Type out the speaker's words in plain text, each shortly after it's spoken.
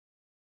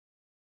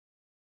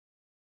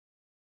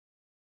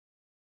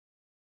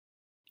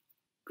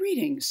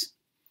Greetings.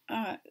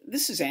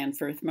 This is Anne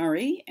Firth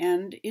Murray,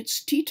 and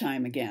it's tea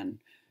time again,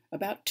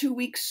 about 2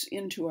 weeks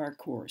into our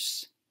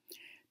course.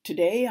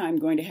 Today I'm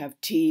going to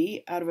have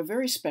tea out of a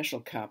very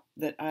special cup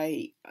that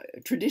I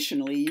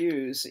traditionally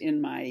use in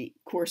my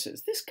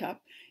courses. This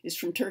cup is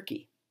from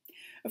Turkey.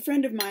 A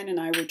friend of mine and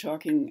I were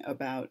talking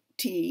about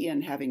tea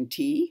and having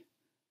tea.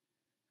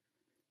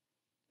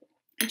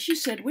 And she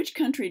said, "Which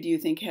country do you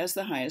think has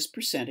the highest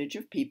percentage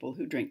of people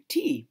who drink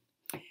tea?"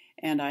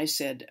 And I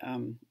said,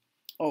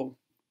 "Oh,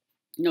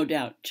 no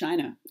doubt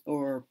China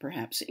or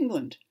perhaps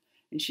England."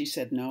 And she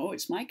said, "No,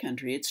 it's my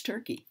country, it's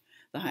Turkey,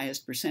 the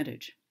highest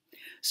percentage."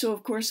 So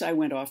of course I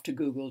went off to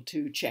Google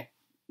to check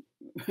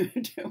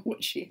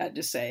what she had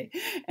to say.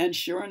 And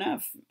sure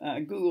enough,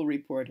 Google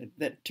reported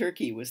that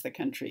Turkey was the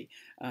country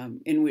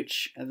in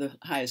which the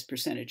highest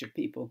percentage of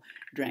people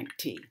drank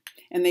tea.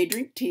 And they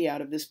drink tea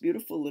out of this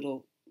beautiful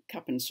little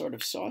cup and sort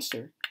of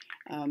saucer.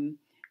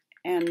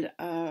 And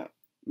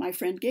my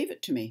friend gave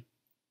it to me.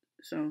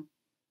 So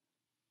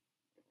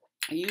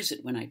I use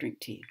it when I drink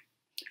tea.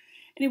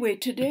 Anyway,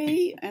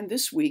 today and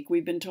this week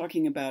we've been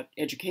talking about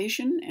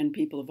education, and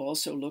people have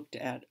also looked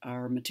at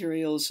our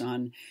materials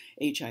on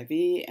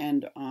HIV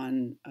and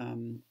on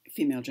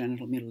female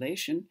genital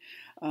mutilation.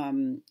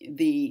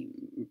 The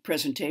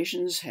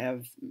presentations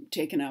have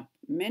taken up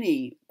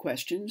many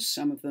questions,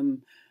 some of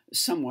them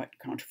somewhat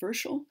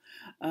controversial.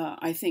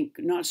 I think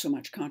not so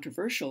much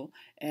controversial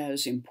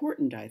as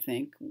important, I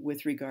think,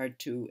 with regard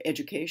to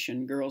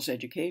education, girls'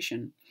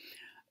 education,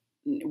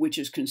 which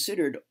is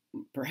considered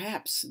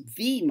perhaps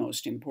the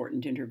most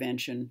important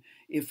intervention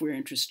if we're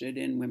interested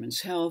in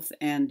women's health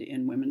and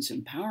in women's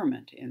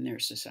empowerment in their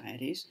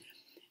societies.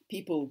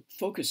 People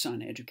focus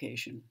on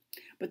education,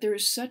 but there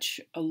is such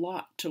a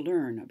lot to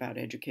learn about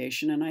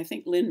education, and I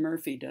think Lynn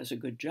Murphy does a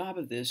good job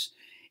of this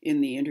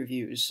in the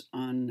interviews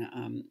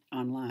on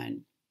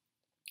online,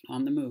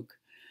 on the MOOC.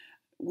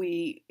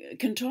 We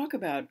can talk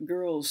about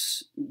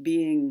girls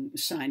being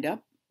signed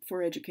up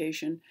for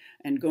education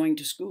and going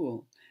to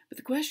school, but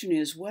the question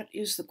is, what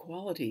is the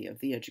quality of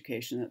the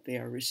education that they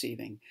are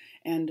receiving?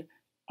 And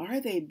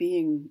are they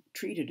being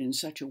treated in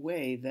such a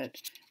way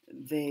that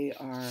they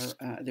are,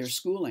 their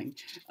schooling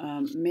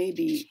may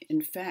be,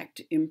 in fact,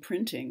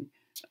 imprinting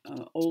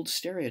old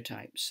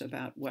stereotypes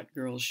about what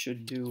girls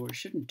should do or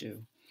shouldn't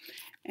do?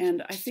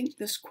 And I think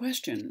this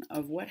question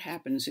of what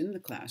happens in the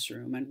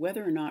classroom and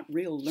whether or not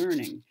real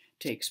learning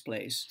takes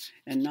place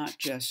and not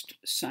just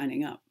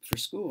signing up for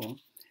school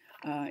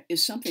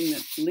is something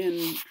that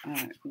Lynn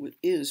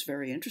is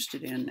very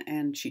interested in,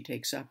 and she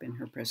takes up in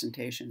her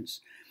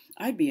presentations.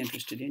 I'd be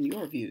interested in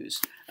your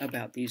views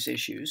about these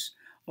issues,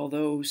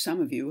 although some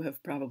of you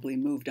have probably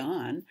moved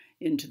on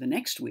into the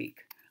next week,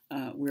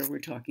 where we're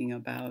talking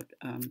about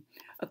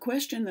a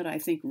question that I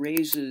think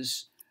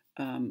raises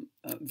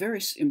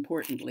very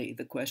importantly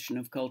the question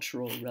of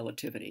cultural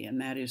relativity, and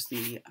that is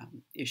the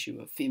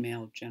issue of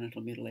female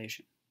genital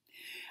mutilation.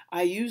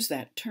 I use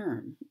that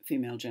term,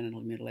 female genital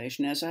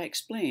mutilation, as I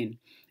explain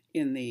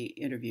in the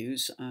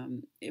interviews,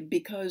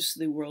 because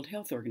the World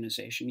Health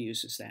Organization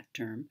uses that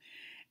term,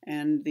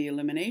 and the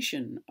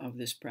elimination of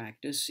this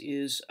practice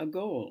is a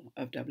goal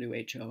of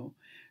WHO,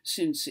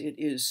 since it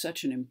is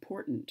such an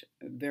important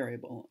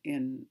variable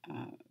in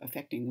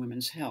affecting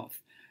women's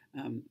health,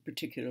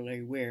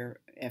 particularly where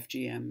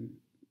FGM,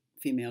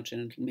 female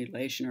genital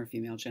mutilation, or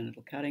female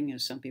genital cutting,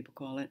 as some people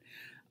call it,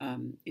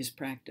 is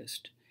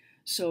practiced.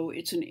 So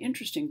it's an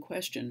interesting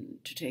question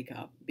to take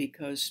up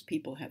because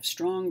people have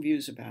strong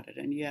views about it,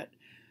 and yet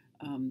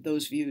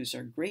those views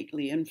are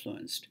greatly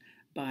influenced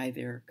by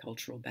their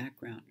cultural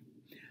background.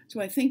 So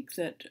I think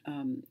that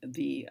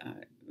the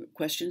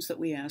questions that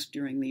we ask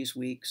during these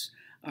weeks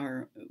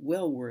are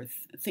well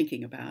worth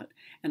thinking about,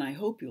 and I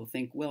hope you'll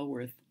think well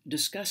worth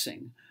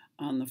discussing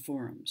on the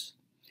forums.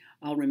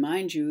 I'll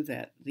remind you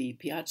that the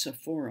Piazza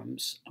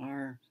forums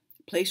are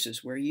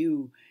places where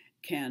you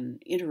can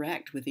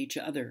interact with each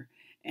other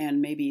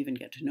and maybe even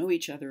get to know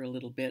each other a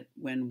little bit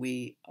when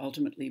we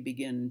ultimately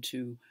begin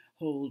to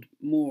hold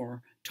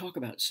more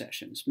talk-about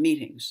sessions,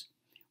 meetings.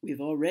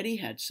 We've already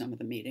had some of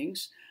the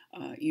meetings,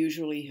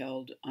 usually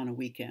held on a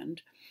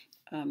weekend,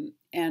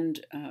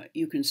 and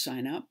you can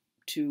sign up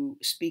to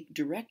speak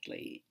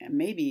directly, and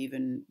maybe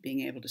even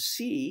being able to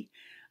see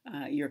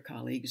your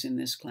colleagues in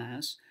this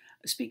class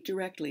speak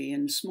directly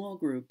in small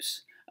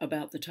groups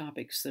about the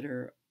topics that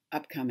are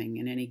upcoming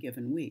in any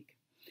given week.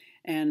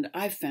 And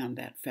I've found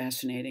that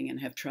fascinating and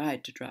have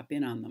tried to drop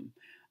in on them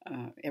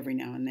every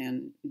now and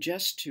then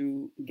just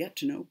to get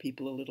to know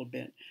people a little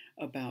bit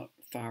about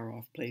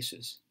far-off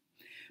places.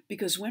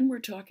 Because when we're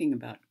talking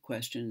about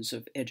questions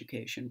of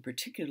education,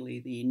 particularly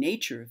the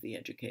nature of the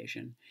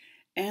education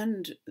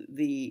and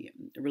the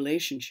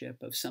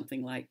relationship of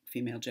something like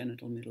female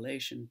genital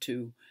mutilation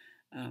to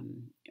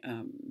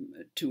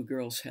a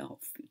girl's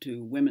health,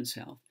 to women's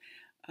health,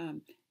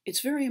 it's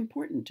very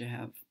important to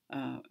have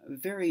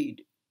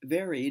varied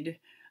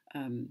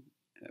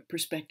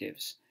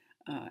perspectives.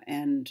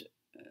 And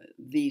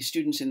the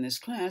students in this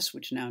class,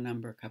 which now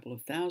number a couple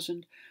of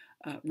thousand,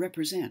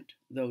 represent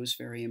those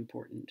very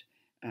important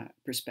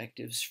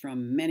perspectives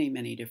from many,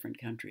 many different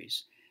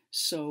countries.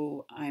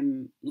 So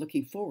I'm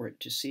looking forward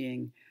to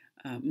seeing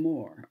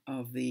more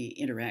of the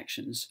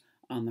interactions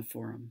on the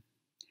forum.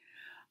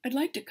 I'd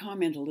like to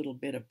comment a little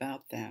bit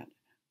about that.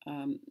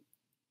 Um,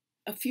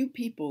 a few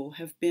people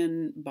have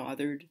been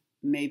bothered,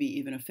 maybe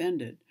even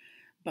offended,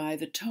 by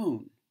the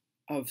tone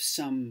of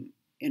some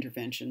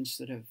interventions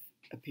that have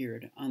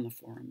appeared on the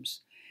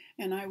forums.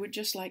 And I would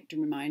just like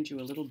to remind you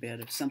a little bit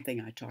of something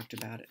I talked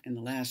about in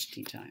the last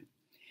tea time,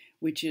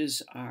 which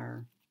is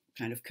our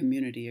kind of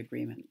community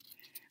agreement.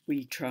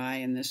 We try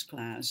in this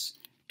class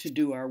to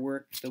do our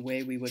work the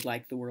way we would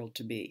like the world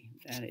to be.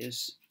 That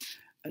is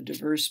a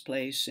diverse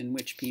place in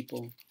which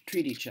people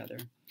treat each other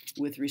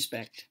with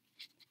respect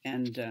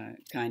and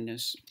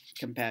kindness,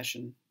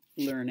 compassion,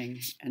 learning,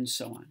 and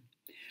so on.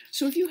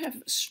 So if you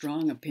have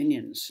strong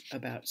opinions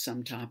about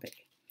some topic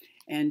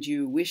and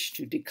you wish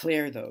to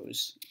declare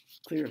those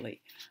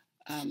clearly,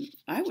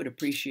 I would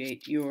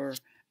appreciate your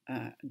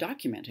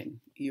documenting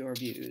your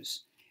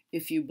views.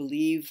 If you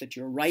believe that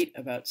you're right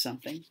about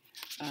something,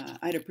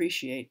 I'd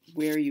appreciate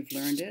where you've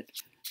learned it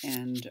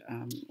and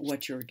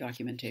what your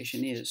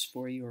documentation is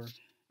for your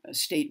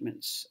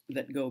statements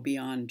that go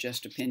beyond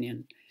just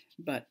opinion,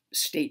 but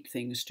state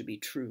things to be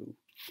true.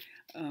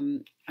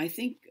 I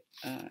think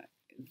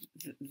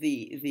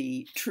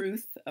the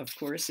truth, of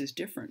course, is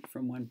different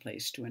from one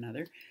place to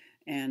another,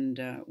 and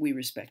we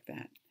respect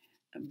that.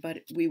 But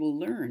we will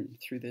learn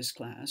through this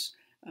class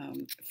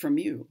from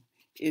you.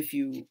 If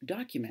you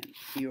document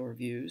your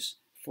views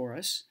for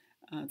us,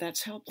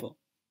 that's helpful.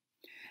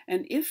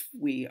 And if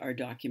we are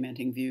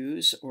documenting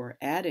views or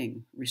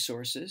adding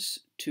resources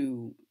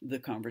to the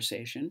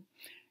conversation,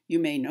 you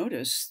may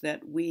notice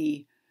that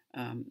we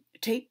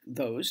take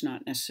those,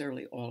 not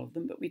necessarily all of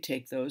them, but we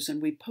take those and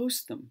we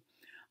post them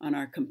on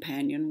our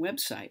companion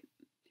website,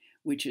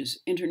 which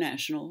is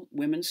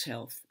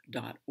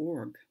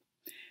internationalwomenshealth.org.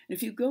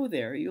 If you go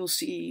there, you'll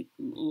see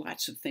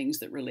lots of things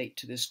that relate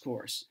to this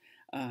course.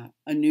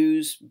 A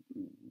news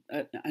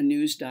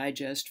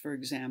digest, for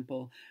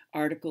example,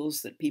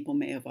 articles that people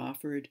may have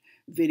offered,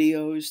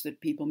 videos that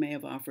people may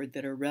have offered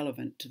that are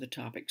relevant to the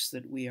topics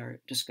that we are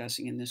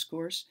discussing in this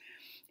course.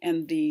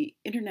 And the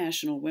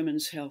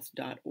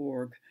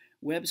internationalwomenshealth.org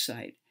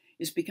website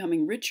is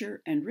becoming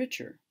richer and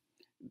richer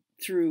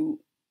through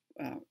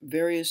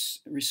various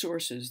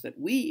resources that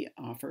we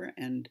offer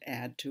and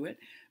add to it,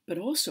 but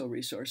also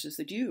resources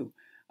that you,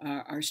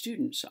 our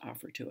students,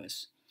 offer to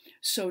us.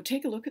 So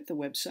take a look at the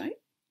website,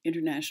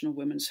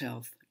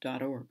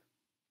 internationalwomenshealth.org.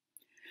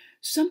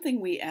 Something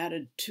we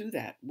added to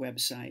that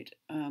website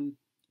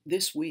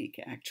this week,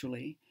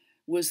 actually,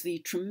 was the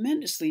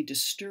tremendously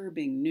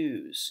disturbing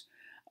news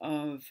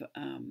of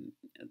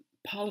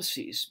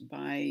policies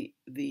by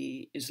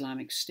the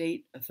Islamic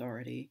State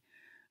Authority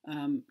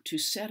to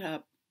set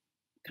up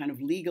kind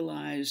of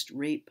legalized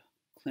rape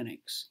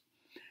clinics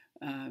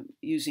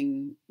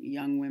using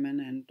young women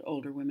and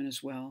older women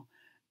as well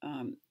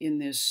in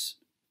this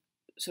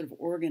sort of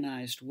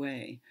organized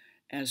way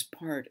as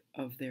part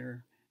of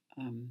their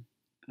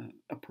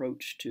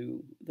approach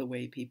to the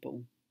way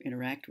people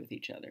interact with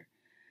each other.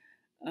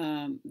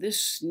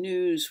 This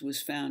news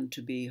was found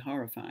to be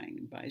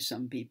horrifying by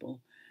some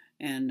people,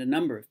 and a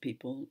number of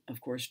people,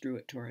 of course, drew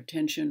it to our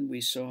attention.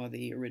 We saw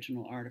the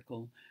original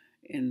article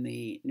in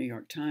the New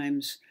York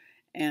Times,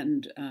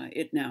 and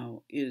it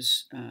now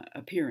is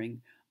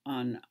appearing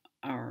on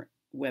our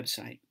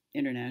website,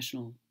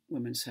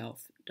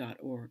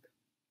 internationalwomenshealth.org.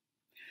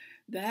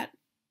 That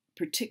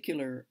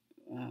particular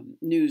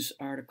news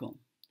article,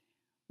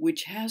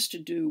 which has to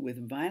do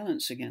with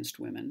violence against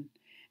women,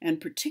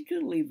 and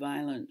particularly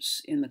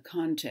violence in the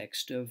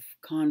context of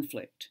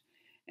conflict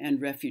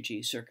and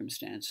refugee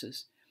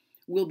circumstances,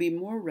 will be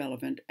more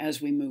relevant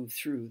as we move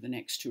through the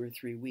next 2 or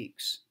 3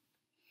 weeks.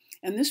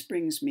 And this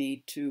brings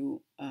me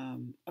to a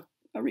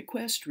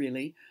request,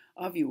 really,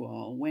 of you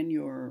all when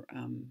you're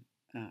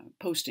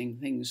posting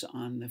things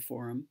on the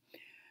forum.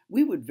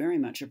 We would very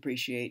much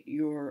appreciate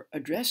your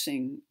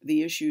addressing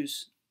the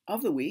issues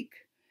of the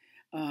week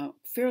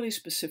fairly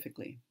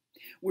specifically.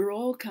 We're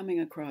all coming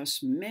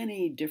across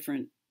many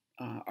different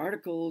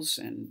articles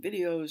and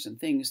videos and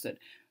things that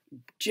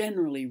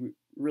generally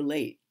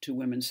relate to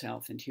women's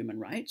health and human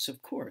rights.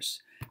 Of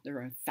course, there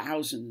are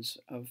thousands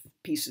of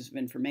pieces of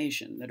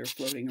information that are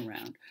floating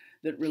around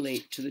that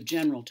relate to the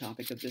general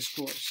topic of this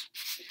course.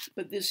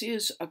 But this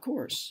is a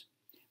course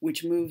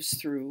which moves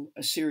through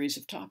a series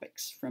of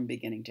topics from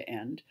beginning to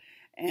end,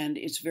 and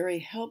it's very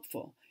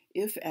helpful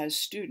if, as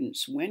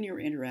students, when you're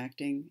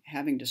interacting,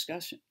 having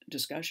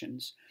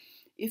discussions,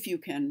 if you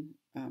can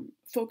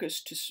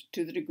focus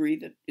to the degree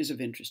that is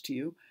of interest to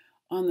you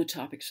on the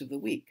topics of the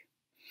week.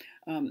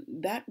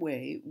 That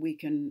way, we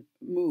can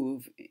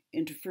move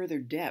into further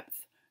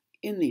depth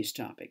in these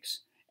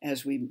topics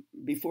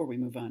before we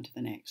move on to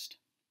the next.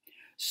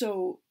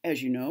 So,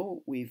 as you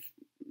know, we've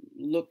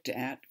looked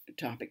at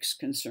topics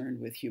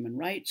concerned with human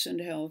rights and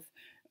health,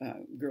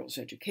 girls'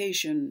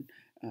 education,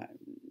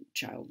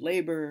 child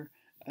labor,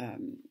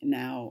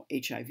 now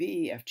HIV,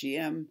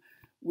 FGM.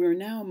 we're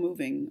now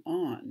moving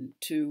on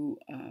to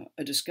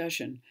a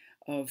discussion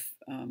of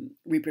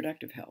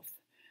reproductive health,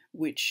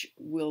 which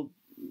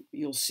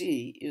you'll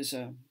see is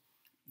a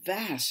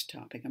vast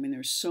topic. I mean,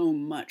 there's so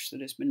much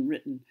that has been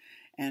written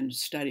and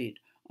studied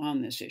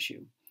on this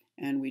issue.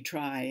 And we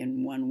try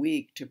in 1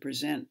 week to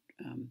present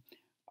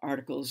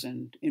articles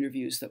and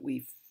interviews that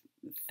we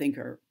think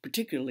are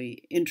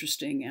particularly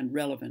interesting and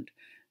relevant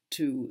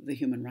to the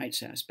human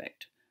rights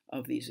aspect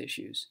of these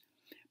issues.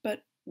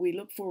 But we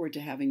look forward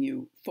to having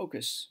you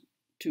focus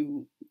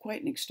to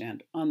quite an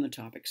extent on the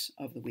topics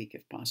of the week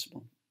if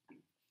possible.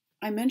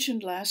 I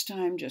mentioned last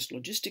time, just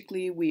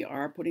logistically, we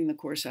are putting the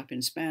course up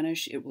in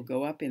Spanish. It will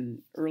go up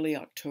in early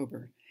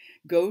October.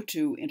 Go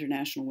to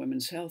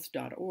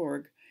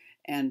internationalwomenshealth.org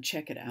and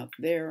check it out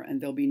there, and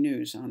there'll be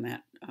news on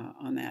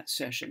that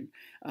session.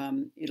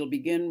 It'll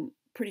begin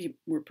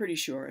we're pretty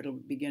sure it'll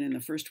begin in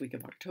the first week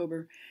of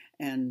October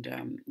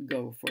and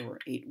go for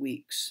 8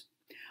 weeks.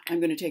 I'm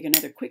going to take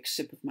another quick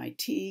sip of my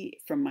tea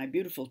from my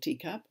beautiful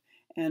teacup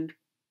and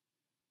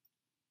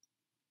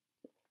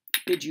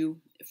bid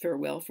you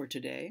farewell for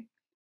today.